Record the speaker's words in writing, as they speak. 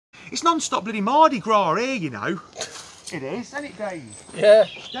It's non-stop bloody Mardi Gras here, you know. It is, isn't it, Dave? Yeah.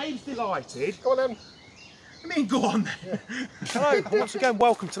 Dave's delighted. Go on then. I mean, go on then. Yeah. Hello, and once again,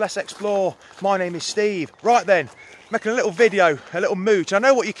 welcome to Let's Explore. My name is Steve. Right then, making a little video, a little mooch. I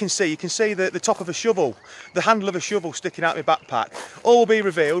know what you can see. You can see the top of a shovel, the handle of a shovel sticking out of my backpack. All will be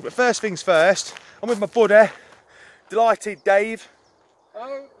revealed, but first things first, I'm with my buddy, delighted Dave.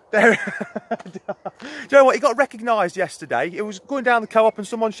 Oh. There. Do you know what? He got recognised yesterday. It was going down the co-op and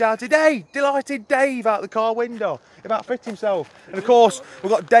someone shouted, "Hey, delighted Dave," out the car window. He about fit himself. And of course,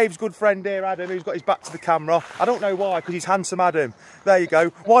 we've got Dave's good friend here, Adam, who's got his back to the camera. I don't know why, because he's handsome Adam. There you go.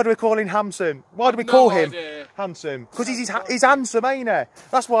 Why do we call him handsome? Why do we call him handsome? Because he's handsome, ain't he?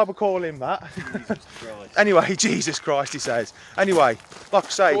 That's why we call him that. Jesus Christ. Anyway, Jesus Christ, he says. Anyway, like I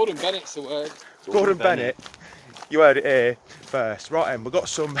say, Gordon Bennett's the word. Gordon Bennett. You heard it here first. Right then, we've got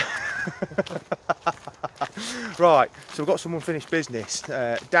some... Right, so we've got some unfinished business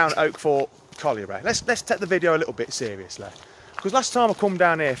down at Oakthorpe Colliery. Let's take the video a little bit seriously. Because last time I come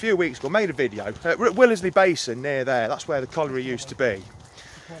down here, a few weeks ago, made a video. We're at Willesley Basin, near there. That's where the colliery used to be.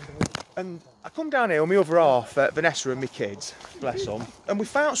 And I come down here with my other half, Vanessa and my kids, bless them. And we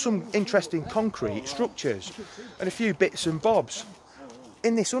found some interesting concrete structures and a few bits and bobs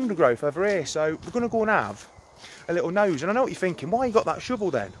in this undergrowth over here. So we're going to go and have a little nose. And I know what you're thinking, why you got that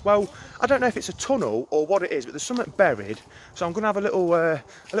shovel then? Well, I don't know if it's a tunnel or what it is, but there's something buried. So I'm going to have a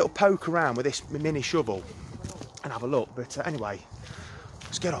little poke around with this mini shovel and have a look. But anyway,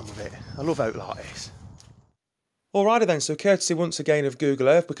 let's get on with it. I love out like this. Alrighty then, so courtesy once again of Google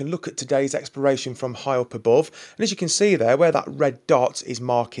Earth, we can look at today's exploration from high up above. And as you can see there, where that red dot is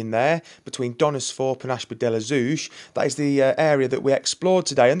marking there, between Donisthorpe and Ashby de la Zouch, that is the area that we explored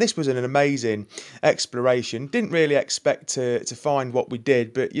today. And this was an amazing exploration. Didn't really expect to find what we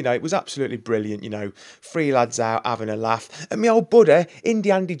did, but, you know, it was absolutely brilliant, you know. Three lads out having a laugh. And my old buddy,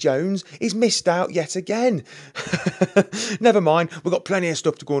 Indy Andy Jones, he's missed out yet again. Never mind, we've got plenty of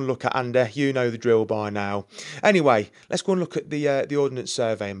stuff to go and look at, Andy. You know the drill by now. Anyway, let's go and look at the Ordnance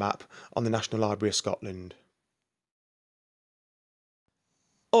Survey map on the National Library of Scotland.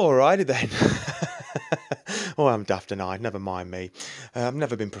 Alrighty then. Oh, I'm daft and I, never mind me. I've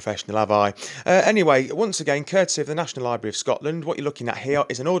never been professional, have I? Anyway, once again, courtesy of the National Library of Scotland, what you're looking at here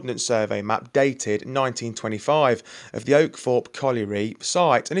is an Ordnance Survey map dated 1925 of the Oakthorpe Colliery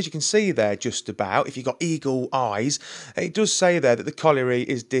site. And as you can see there, just about, if you've got eagle eyes, it does say there that the colliery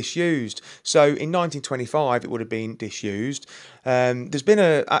is disused. So in 1925, it would have been disused. There's been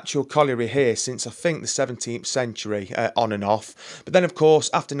an actual colliery here since I think the 17th century, on and off. But then, of course,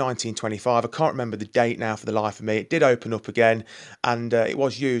 after 1925, I can't remember the date now for the life of me, it did open up again, and it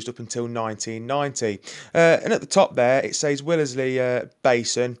was used up until 1990. And at the top there, it says Willesley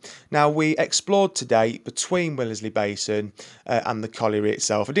Basin. Now, we explored today between Willesley Basin and the colliery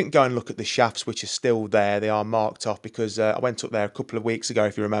itself. I didn't go and look at the shafts, which are still there. They are marked off because I went up there a couple of weeks ago,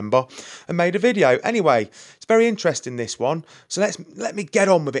 if you remember, and made a video. Anyway, it's very interesting, this one. So let me get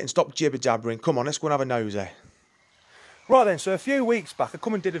on with it and stop jibber-jabbering. Come on, let's go and have a nosy. Right then, so a few weeks back I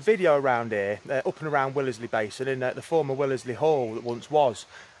come and did a video around here, up and around Willesley Basin in the former Willesley Hall that once was.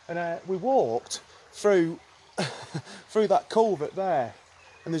 And we walked through through that culvert there.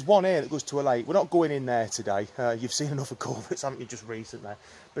 And there's one here that goes to a lake. We're not going in there today. You've seen enough of culverts, haven't you, just recently?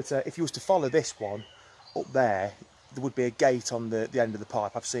 But if you was to follow this one up there, there would be a gate on the end of the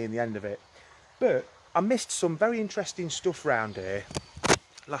pipe. I've seen the end of it. But I missed some very interesting stuff round here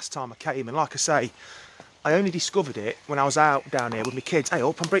last time I came. And like I say, I only discovered it when I was out down here with my kids. Hey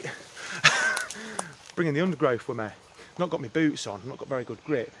up, I'm bringing the undergrowth with me. I've not got my boots on, I've not got very good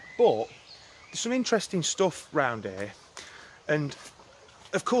grip. But there's some interesting stuff round here. And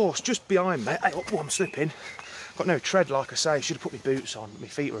of course, just behind me, hey up, oh, I'm slipping. Got no tread, like I say. Should have put my boots on. My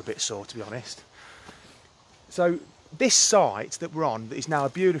feet were a bit sore, to be honest. So this site that we're on, that is now a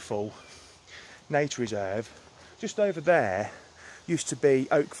beautiful nature reserve, just over there used to be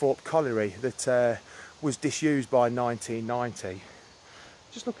Oakthorpe Colliery that was disused by 1990.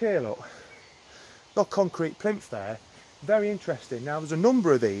 Just look here, look. Got concrete plinth there. Very interesting. Now there's a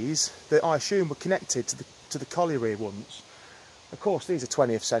number of these that I assume were connected to the colliery once. Of course these are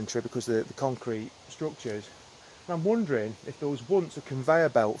 20th century because of the concrete structures. And I'm wondering if there was once a conveyor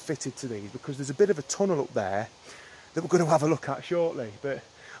belt fitted to these, because there's a bit of a tunnel up there that we're going to have a look at shortly. But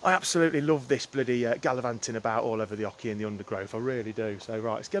I absolutely love this bloody gallivanting about all over the Ocky and the undergrowth. I really do. So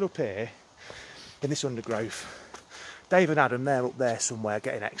right, let's get up here in this undergrowth. Dave and Adam, they're up there somewhere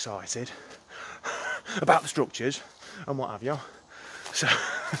getting excited about the structures and what have you. So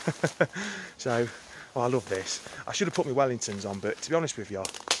oh, I love this. I should have put my Wellingtons on, but to be honest with you,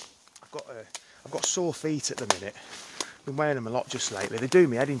 I've got sore feet at the minute Been wearing them a lot just lately. They do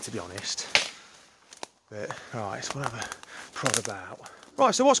me head in, to be honest. But, right, so we'll have a prod about.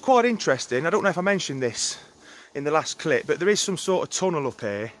 Right, so what's quite interesting, I don't know if I mentioned this in the last clip, but there is some sort of tunnel up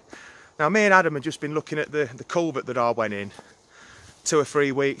here. Now, me and Adam have just been looking at the culvert that I went in 2 or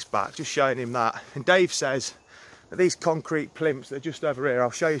 3 weeks back, just showing him that. And Dave says that these concrete plinths that are just over here,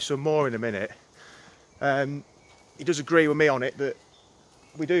 I'll show you some more in a minute. He does agree with me on it, that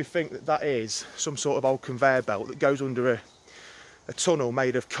we do think that that is some sort of old conveyor belt that goes under a tunnel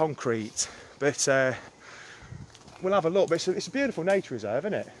made of concrete. But we'll have a look. But it's a beautiful nature reserve,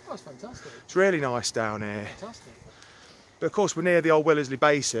 isn't it? Oh, it's fantastic. It's really nice down here. Fantastic. But of course we're near the old Willesley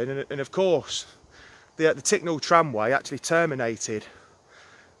Basin, and of course the Ticknall tramway actually terminated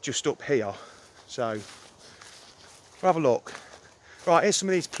just up here. So we'll have a look. Right, here's some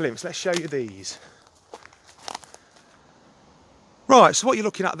of these plinths. Let's show you these. Right, so what you're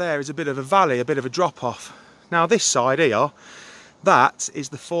looking at there is a bit of a valley, a bit of a drop off. Now this side here, that is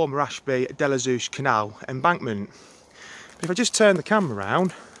the former Ashby de la Zouche Canal embankment. If I just turn the camera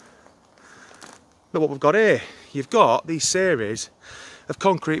around, look what we've got here. You've got these series of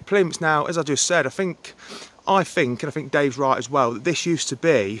concrete plinths. Now, as I just said, I think, and I think Dave's right as well, that this used to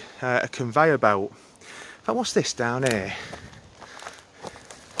be a conveyor belt. In fact, what's this down here?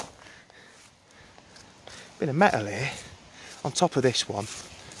 Bit of metal here on top of this one.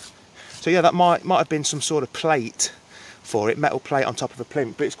 So yeah, that might have been some sort of plate for it, metal plate on top of a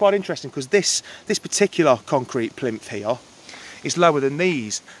plinth. But it's quite interesting because this particular concrete plinth here is lower than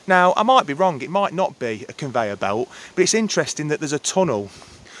these. Now, I might be wrong, it might not be a conveyor belt, but it's interesting that there's a tunnel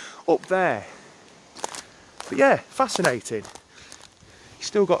up there. But yeah, fascinating. You've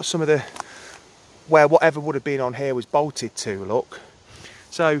still got some of the, where whatever would have been on here was bolted to, look.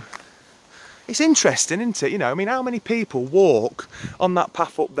 So, it's interesting, isn't it? You know, I mean, how many people walk on that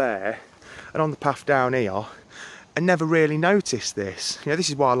path up there and on the path down here and never really notice this? You know,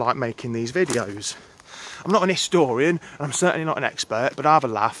 this is why I like making these videos. I'm not an historian, and I'm certainly not an expert, but I have a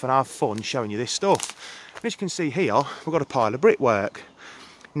laugh and I have fun showing you this stuff. And as you can see here, we've got a pile of brickwork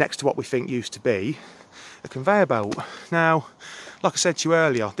next to what we think used to be a conveyor belt. Now, like I said to you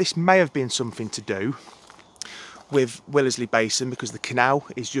earlier, this may have been something to do with Willesley Basin because the canal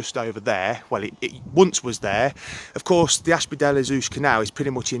is just over there. Well, it once was there. Of course, the Ashby de la Zouche Canal is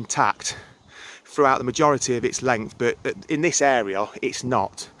pretty much intact throughout the majority of its length, but in this area it's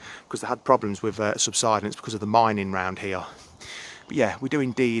not, because they had problems with subsidence because of the mining round here. But yeah, we do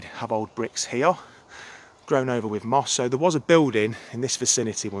indeed have old bricks here, grown over with moss. So there was a building in this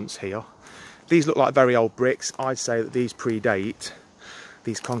vicinity once here. These look like very old bricks. I'd say that these predate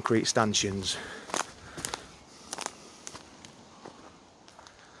these concrete stanchions.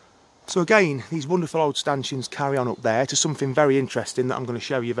 So again, these wonderful old stanchions carry on up there to something very interesting that I'm going to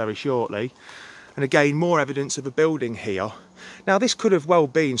show you very shortly. And again, more evidence of a building here. Now, this could have well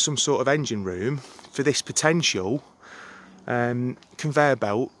been some sort of engine room for this potential conveyor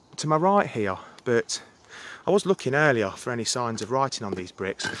belt to my right here. But I was looking earlier for any signs of writing on these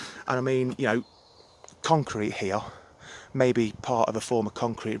bricks. And I mean, you know, concrete here, maybe part of a former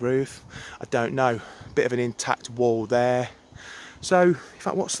concrete roof. I don't know. Bit of an intact wall there. So, in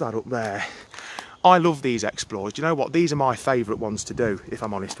fact, what's that up there? I love these explores. Do you know what? These are my favourite ones to do, if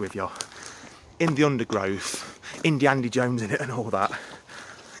I'm honest with you. In the undergrowth, Andy Jones in it and all that.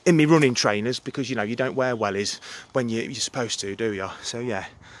 In me running trainers, because you know you don't wear wellies when you're supposed to, do you? So yeah,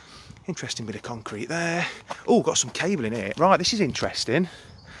 interesting bit of concrete there. Oh, got some cable in here. Right, this is interesting.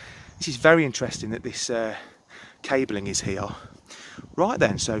 This is very interesting that this cabling is here. Right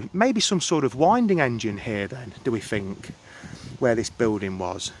then, so maybe some sort of winding engine here then, do we think, where this building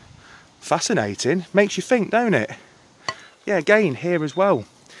was. Fascinating, makes you think, don't it? Yeah, again, here as well.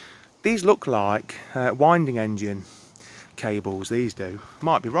 These look like winding engine cables, these do.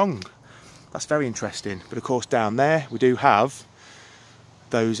 Might be wrong. That's very interesting. But of course down there we do have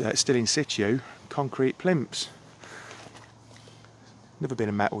those still in situ concrete plinths. Another bit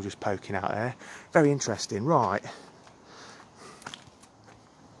of metal just poking out there. Very interesting. Right.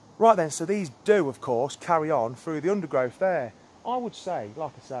 Right then, so these do of course carry on through the undergrowth there. I would say,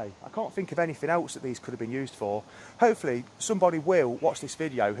 like I say, I can't think of anything else that these could have been used for. Hopefully somebody will watch this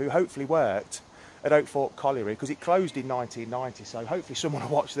video who hopefully worked at Oakthorpe Colliery, because it closed in 1990, so hopefully someone will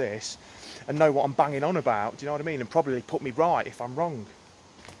watch this and know what I'm banging on about, do you know what I mean, and probably put me right if I'm wrong.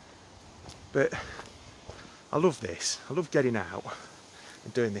 But I love this. I love getting out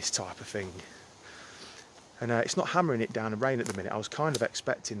and doing this type of thing. And it's not hammering it down and rain at the minute. I was kind of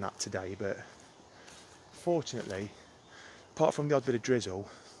expecting that today, but fortunately, apart from the odd bit of drizzle,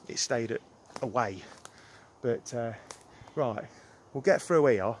 it stayed away. But right, we'll get through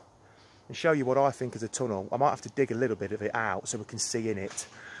here and show you what I think is a tunnel. I might have to dig a little bit of it out so we can see in it.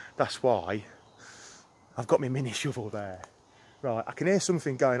 That's why I've got my mini shovel there. Right, I can hear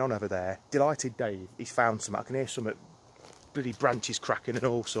something going on over there. Delighted Dave, he's found something. I can hear some bloody branches cracking and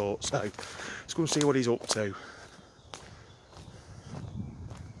all sorts. So let's go and see what he's up to.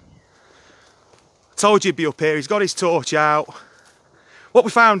 Told you he'd be up here. He's got his torch out. What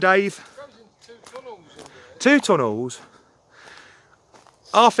we found, Dave? It goes in 2 tunnels under there. 2 tunnels.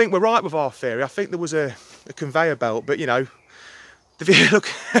 I think we're right with our theory. I think there was a conveyor belt, but you know, the view look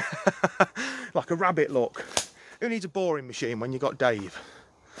like a rabbit. Look, who needs a boring machine when you got Dave?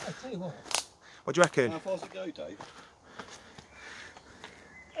 I tell you what. What do you reckon? How far does it go, Dave?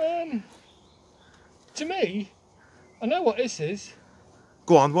 To me, I know what this is.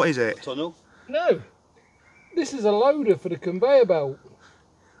 Go on. What is it? Tunnel? No, this is a loader for the conveyor belt.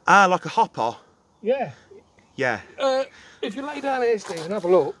 Ah, like a hopper. Yeah. Yeah. If you lay down here, Steve, and have a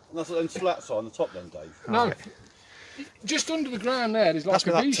look. And that's what them slats are on the top then, Dave? No, Right. just under the ground there, there's like Pass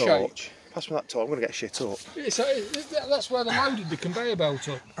me a that V shape. torch. Pass me that torch. I'm gonna get shit up. Yeah, so that's where they loaded the conveyor belt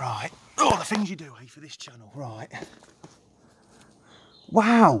up. Right. Oh, the things you do, for this channel. Right.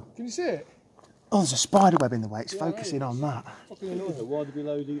 Wow. Can you see it? Oh, there's a spider web in the way. It's Yeah, focusing on that. Fucking enormous. Why did we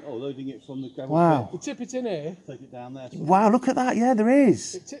loading? Oh, loading it from the gravel Wow. You tip it in here, pit. Take it down there. Wow, look at that. Yeah, there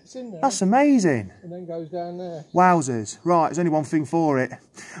is. it tips in there, That's amazing. and then goes down there. Wowzers. Right, there's only one thing for it.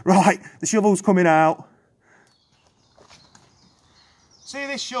 Right, the shovel's coming out. See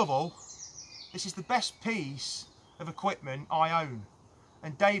this shovel? This is the best piece of equipment I own.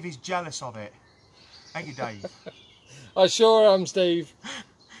 And Dave is jealous of it. Thank you, Dave. I sure am, Steve.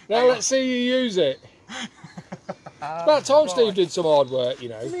 Now let's see you use it. It's about time Steve did some hard work, you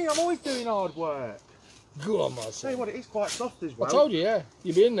know. Me, I'm always doing hard work. Go on, my Tell son. you what, it is quite soft as well. I told you, yeah.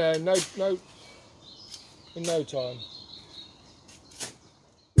 You'll be in there in no time.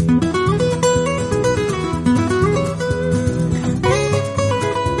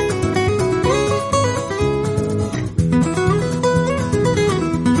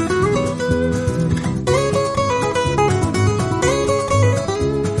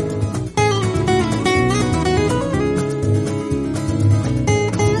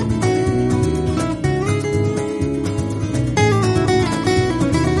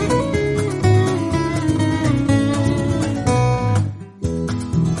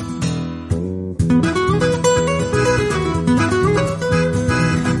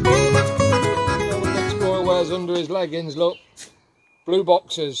 Under his leggings, look, blue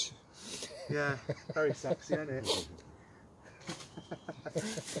boxers. Yeah, very sexy, isn't it?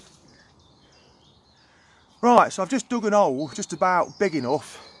 Right, so I've just dug an hole just about big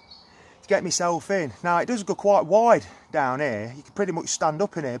enough to get myself in. Now it does go quite wide down here. You can pretty much stand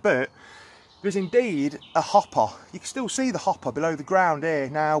up in here, but there's indeed a hopper. You can still see the hopper below the ground here.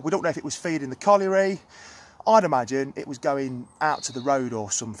 Now we don't know if it was feeding the colliery. I'd imagine it was going out to the road or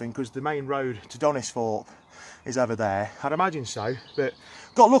something, because the main road to Donisthorpe is over there. I'd imagine so, but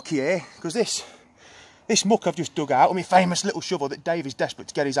got lucky here because this muck I've just dug out with my famous little shovel that Dave is desperate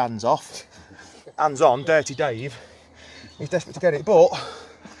to get his hands off. Hands on, Dirty Dave. He's desperate to get it, but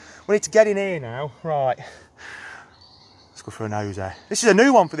we need to get in here now. Right, let's go for a noseh. This is a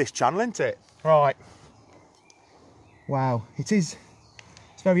new one for this channel, isn't it? Right. Wow, it is.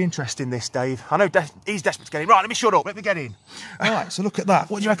 It's very interesting, this, Dave. I know he's desperate to get in. Right, let me shut up, let me get in. Right, so look at that.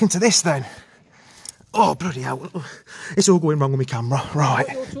 What do you reckon to this then? Oh, bloody hell. It's all going wrong with my camera. Right.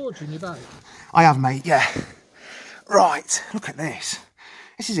 Got your torch in your bag? I have, mate, yeah. Right, look at this.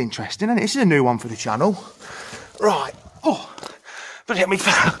 This is interesting, isn't it? This is a new one for the channel. Right. Oh, bloody hell, my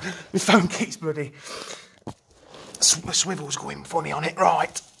phone keeps bloody... The swivel's going funny on it.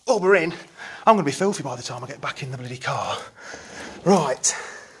 Right. Oh, we're in. I'm going to be filthy by the time I get back in the bloody car. Right.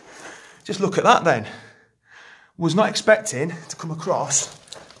 Just look at that then. Was not expecting to come across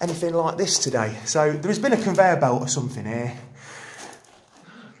anything like this today. So there has been a conveyor belt or something here.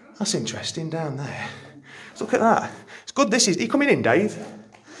 That's interesting down there. Look at that. It's good this is. Are you coming in, Dave?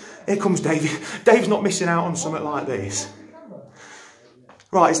 Here comes Dave. Dave's not missing out on something like this.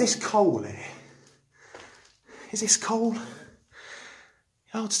 Right, is this coal here? Is this coal?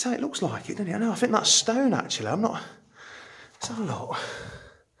 Hard to tell, it looks like it, doesn't it? I know, I think that's stone actually. I'm not... Let's have a look.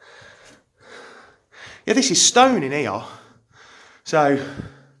 Yeah, this is stone in here. So,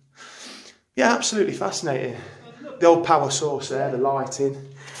 yeah, absolutely fascinating. The old power source there, the lighting.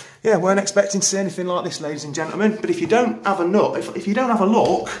 Yeah, weren't expecting to see anything like this, ladies and gentlemen. But if you don't have a look, if you don't have a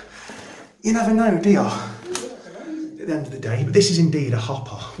look, you never know, do you? At the end of the day. But this is indeed a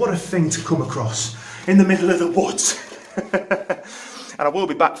hopper. What a thing to come across in the middle of the woods. And I will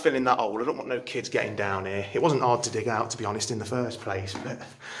be backfilling that hole. I don't want no kids getting down here. It wasn't hard to dig out, to be honest, in the first place. But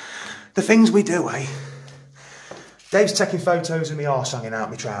The things we do, eh? Dave's taking photos of me arse hanging out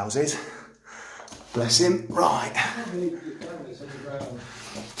my trousers. Bless him. Right.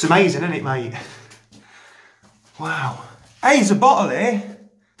 It's amazing, isn't it, mate? Wow. Hey, there's a bottle here.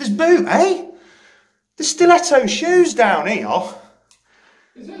 There's boot, eh? There's stiletto shoes down here.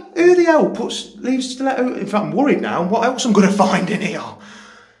 Is it? Who the hell leaves stiletto? In fact, I'm worried now. What else I'm going to find in here?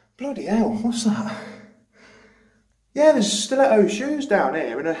 Bloody hell, what's that? Yeah, there's stiletto shoes down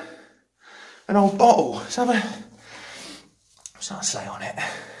here and an old bottle. Let's have a... What's that say on it?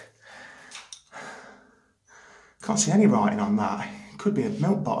 Can't see any writing on that. It could be a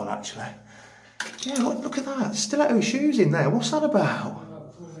milk bottle, actually. Yeah, look at that. Stiletto shoes in there. What's that about?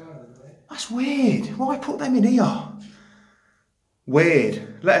 That's weird. Why put them in here?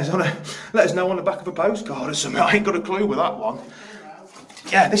 Weird. Let us know on the back of a postcard or something. I ain't got a clue with that one.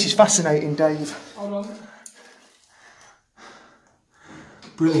 Yeah, this is fascinating, Dave. Hold on.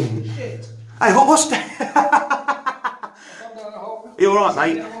 Brilliant. Shit. Hey, what's that? You all right,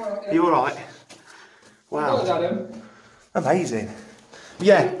 mate? You all right? Wow. Amazing.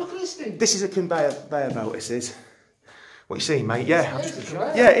 Yeah. Look at this thing. This is a conveyor belt. This is. What you see, mate? Yeah.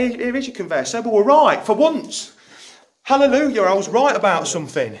 Conveyor. Yeah, it is a conveyor. So, but we're right for once. Hallelujah! I was right about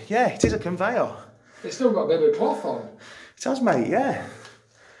something. Yeah, it is a conveyor. It's still got a bit of cloth on. It has, mate. Yeah.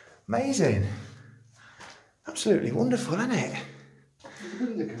 Amazing. Absolutely wonderful, isn't it? There's a bit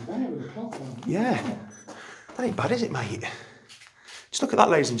of the conveyor with the cloth on. Yeah. That ain't bad, is it, mate? Just look at that,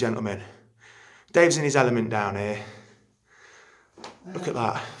 ladies and gentlemen. Dave's in his element down here. Look at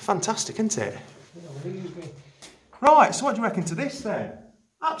that. Fantastic, isn't it? Right, so what do you reckon to this then?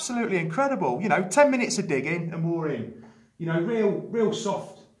 Absolutely incredible. You know, 10 minutes of digging and we're in. You know, real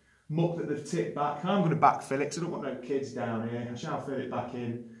soft muck that they've tipped back. I'm going to backfill it because I don't want no kids down here. I shall fill it back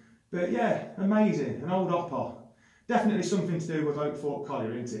in. But yeah, amazing. An old hopper. Definitely something to do with Oakthorpe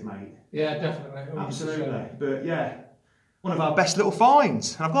Collier, isn't it, mate? Yeah, definitely. 100%. Absolutely. But yeah, one of our best little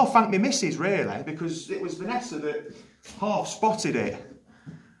finds. And I've got to thank my missus, really, because it was Vanessa that half spotted it.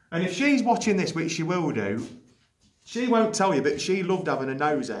 And if she's watching this, which she will do, she won't tell you, but she loved having a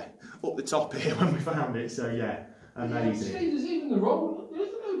noseh up the top here when we found it. So yeah, amazing. Yeah, see, there's even the roll. There's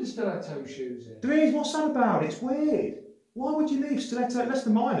a load of stiletto shoes here. There is. What's that about? It's weird. Why would you leave stiletto? Unless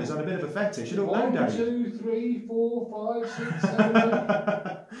the miners had a bit of a fetish. I don't know, 1, Dave. 2, 3, 4, 5, 6, 7,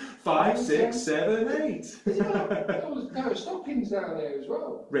 8. 5, 6, 7, 8. There was a pair of stockings down here as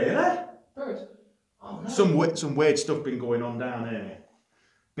well. Really? But, oh no. Some weird stuff been going on down here.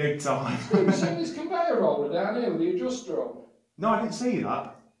 Big time. Have you seen this conveyor roller down here with the adjuster on? No, I didn't see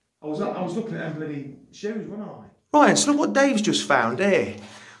that. I was looking at them bloody shoes, wasn't I? Right, so look what Dave's just found here.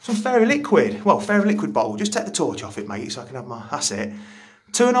 Some fairy liquid. Well, fairy liquid bottle. Just take the torch off it, mate, so I can have my... That's it.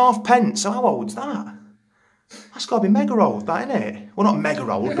 2.5 pence. So how old's that? That's got to be mega old, that, isn't it? Well, not mega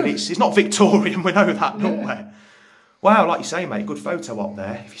old, but it's not Victorian. We know that, don't we? Wow, like you say, mate, good photo op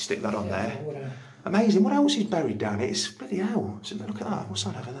there, if you stick that on there. Amazing. What else is buried down here? It's bloody hell. So look at that. What's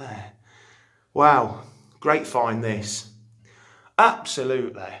that over there? Wow. Great find, this.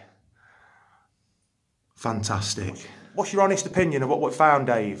 Absolutely fantastic. What's your honest opinion of what we found,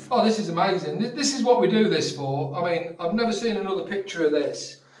 Dave? Oh, this is amazing. This is what we do this for. I mean, I've never seen another picture of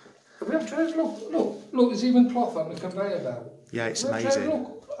this. Have we ever tried to look, there's even cloth on the conveyor belt. Yeah, it's Have we ever tried amazing.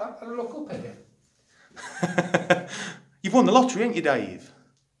 to look up here? You've won the lottery, ain't you, Dave?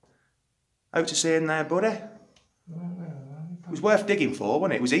 Out to see in there, buddy. It was worth digging for,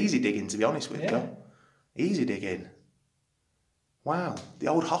 wasn't it? It was easy digging, to be honest with you. Easy digging. Wow, the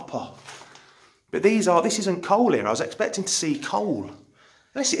old hopper. But this isn't coal here. I was expecting to see coal.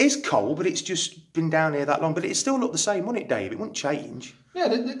 Yes, it is coal, but it's just been down here that long. But it still looked the same, wouldn't it, Dave? It wouldn't change. Yeah,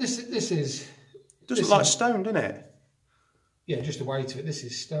 this is... It does look like stone, doesn't it? Yeah, just the weight of it. This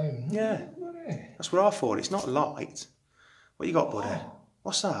is stone. Yeah. That's what I thought. It's not light. What you got, buddy? Oh.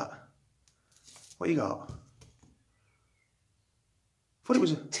 What's that? What you got? I thought it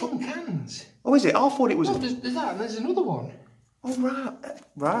was a... Tin cans. Oh, is it? I thought it was... Oh, there's that and there's another one. Oh, right.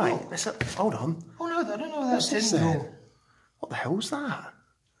 Right. Oh. Hold on. Oh, no, I don't know whether that's this tin then? or... What the hell's that?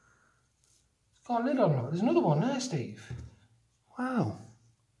 It's got a lid on it. There's another one there, Steve. Wow.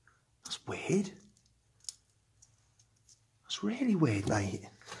 That's weird. That's really weird, mate.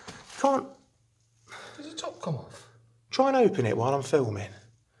 Can't... Does the top come off? Try and open it while I'm filming.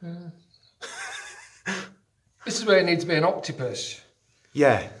 Yeah. This is where it needs to be an octopus.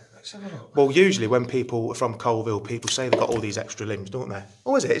 Yeah. Let's have a look. Well, usually when people are from Colville, people say they've got all these extra limbs, don't they?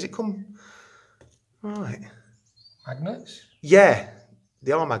 Oh, is it? Is it come... Right. Magnets? Yeah.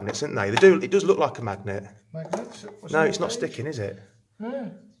 They are magnets, aren't they? They do. It does look like a magnet. Magnets? No, it's not sticking, is it? Yeah.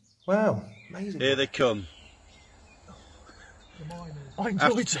 Wow. Amazing. Here they come. I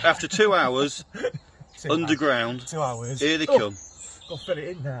enjoyed that. After 2 hours underground, 2 hours. here they come. Got to fill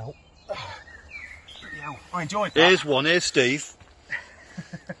it in now. I enjoyed that. Here's one, here's Steve.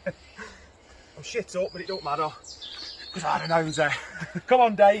 I'm shit up, but it don't matter. Because I had a noseh. Come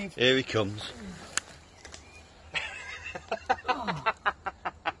on, Dave. Here he comes.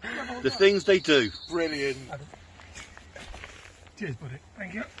 The things they do. Brilliant. Cheers, buddy.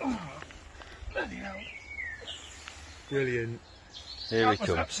 Thank you. Oh, bloody hell. Brilliant. Here he That was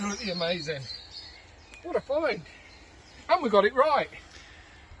comes. absolutely amazing. What a find. And we got it right.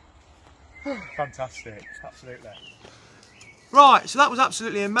 Fantastic, absolutely. Right, so that was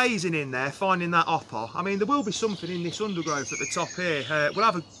absolutely amazing in there, finding that hopper. I mean, there will be something in this undergrowth at the top here. We'll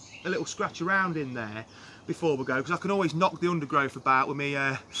have a little scratch around in there before we go, because I can always knock the undergrowth about with me,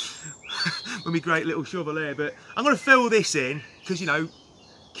 with me great little shovel here. But I'm going to fill this in, because, you know,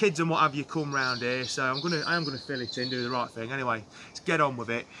 kids and what have you come round here, so I am gonna fill it in, do the right thing. Anyway, let's get on with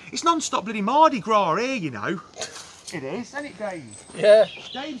it. It's non-stop bloody Mardi Gras here, you know. It is, isn't it, Dave? Yeah.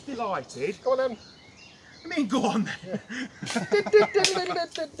 Dave's delighted. Go on then. I mean, go on then.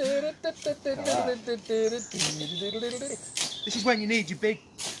 This is when you need your big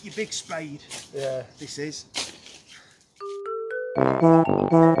spade. Yeah. This is.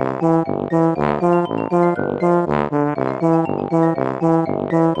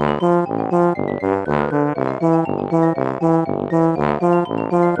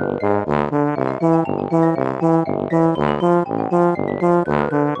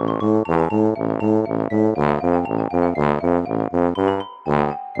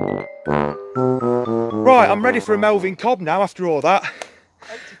 Right, I'm ready for a Melvin Cobb now after all that.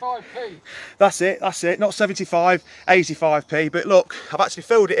 85p. That's it, not 75, 85p, but look, I've actually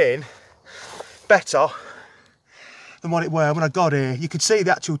filled it in better than what it were when I got here. You could see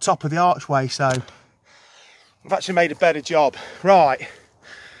the actual top of the archway, so I've actually made a better job. Right,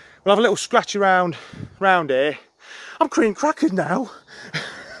 we'll have a little scratch around here. I'm cream crackered now.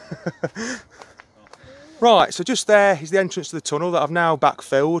 Right, so just there is the entrance to the tunnel that I've now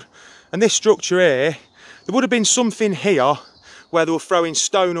backfilled. And this structure here, there would have been something here where they were throwing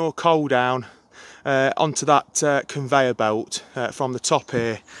stone or coal down onto that conveyor belt from the top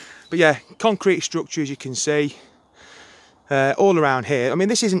here. But yeah, concrete structure, as you can see, all around here. I mean,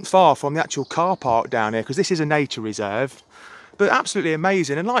 this isn't far from the actual car park down here, because this is a nature reserve. But absolutely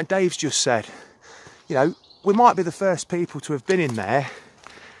amazing. And like Dave's just said, you know, we might be the first people to have been in there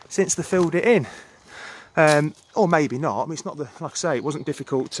since they filled it in. Or maybe not. I mean, it's not like I say, it wasn't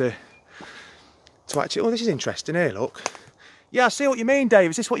difficult to actually. Oh, this is interesting here, look. Yeah, I see what you mean, Dave.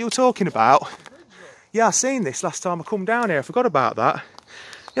 Is this what you were talking about? Yeah, I seen this last time I come down here. I forgot about that.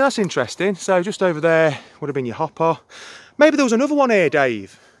 Yeah, that's interesting. So just over there would have been your hopper. Maybe there was another one here,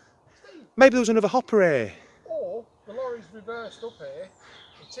 Dave. Maybe there was another hopper here. Or the lorry's reversed up here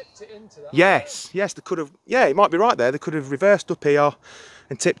and tipped it into that. Yes, they could have. Yeah, it might be right there. They could have reversed up here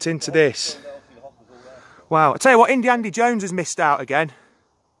and tipped into this. Wow, I tell you what, Andy Jones has missed out again.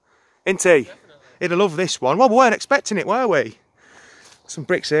 Isn't he? He'd have loved this one. Well, we weren't expecting it, were we? Some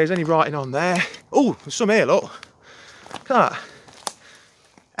bricks here, there's any writing on there. Oh, there's some here, look. Look at that.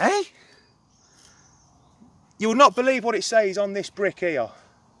 Eh? You will not believe what it says on this brick here.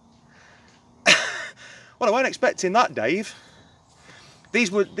 Well, I weren't expecting that, Dave.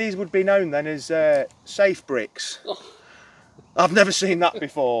 These would be known then as safe bricks. I've never seen that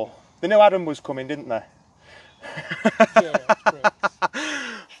before. They knew Adam was coming, didn't they?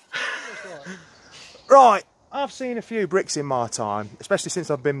 Right, I've seen a few bricks in my time, especially since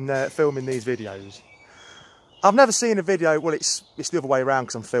I've been filming these videos. I've never seen a video, well it's the other way around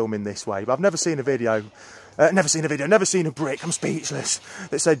because I'm filming this way, but I've never seen a video, never seen a brick, I'm speechless,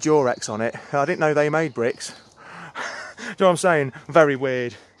 that said Durex on it. I didn't know they made bricks. Do you know what I'm saying? Very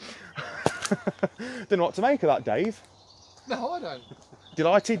weird. Don't know what to make of that, Dave. No, I don't.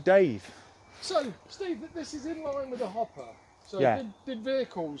 Delighted Dave. So, Steve, this is in line with the hopper. So Yeah. did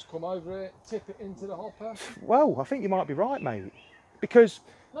vehicles come over it, tip it into the hopper? Well, I think you might be right, mate. Because,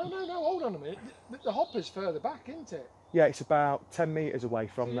 No, hold on a minute. The hopper's further back, isn't it? yeah, it's about 10 metres away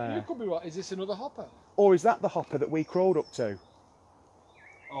from You there. could be right. Is this another hopper? Or is that the hopper that we crawled up to?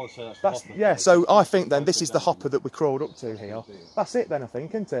 Oh, so that's, That's the hopper. yeah, so I think then this is the hopper that we crawled up to here. That's it then, I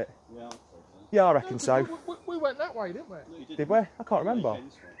think, isn't it? Yeah, Yeah, I reckon so. We went that way, didn't we? Did we? I can't remember.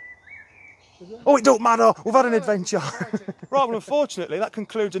 Oh, it don't matter. We've had an adventure. Right, well, unfortunately, that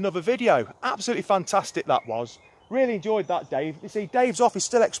concludes another video. Absolutely fantastic that was. Really enjoyed that, Dave. You see, Dave's off. He's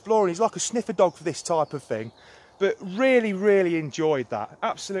still exploring. He's like a sniffer dog for this type of thing. But really, really enjoyed that.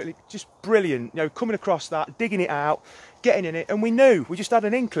 Absolutely just brilliant. You know, coming across that, digging it out, getting in it. And we knew, we just had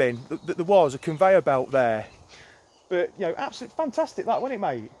an inkling that there was a conveyor belt there. But, you know, absolutely fantastic that, wasn't it,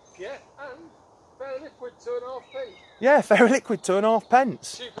 mate? Yeah, and fair liquid 2.5p. Yeah, fair liquid, 2.5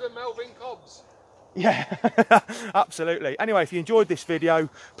 pence. Cheaper than Melvin Cobb's. Yeah, absolutely. Anyway, if you enjoyed this video,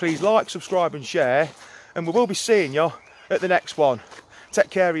 please like, subscribe and share. And we will be seeing you at the next one. Take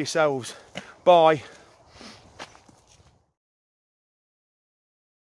care of yourselves. Bye.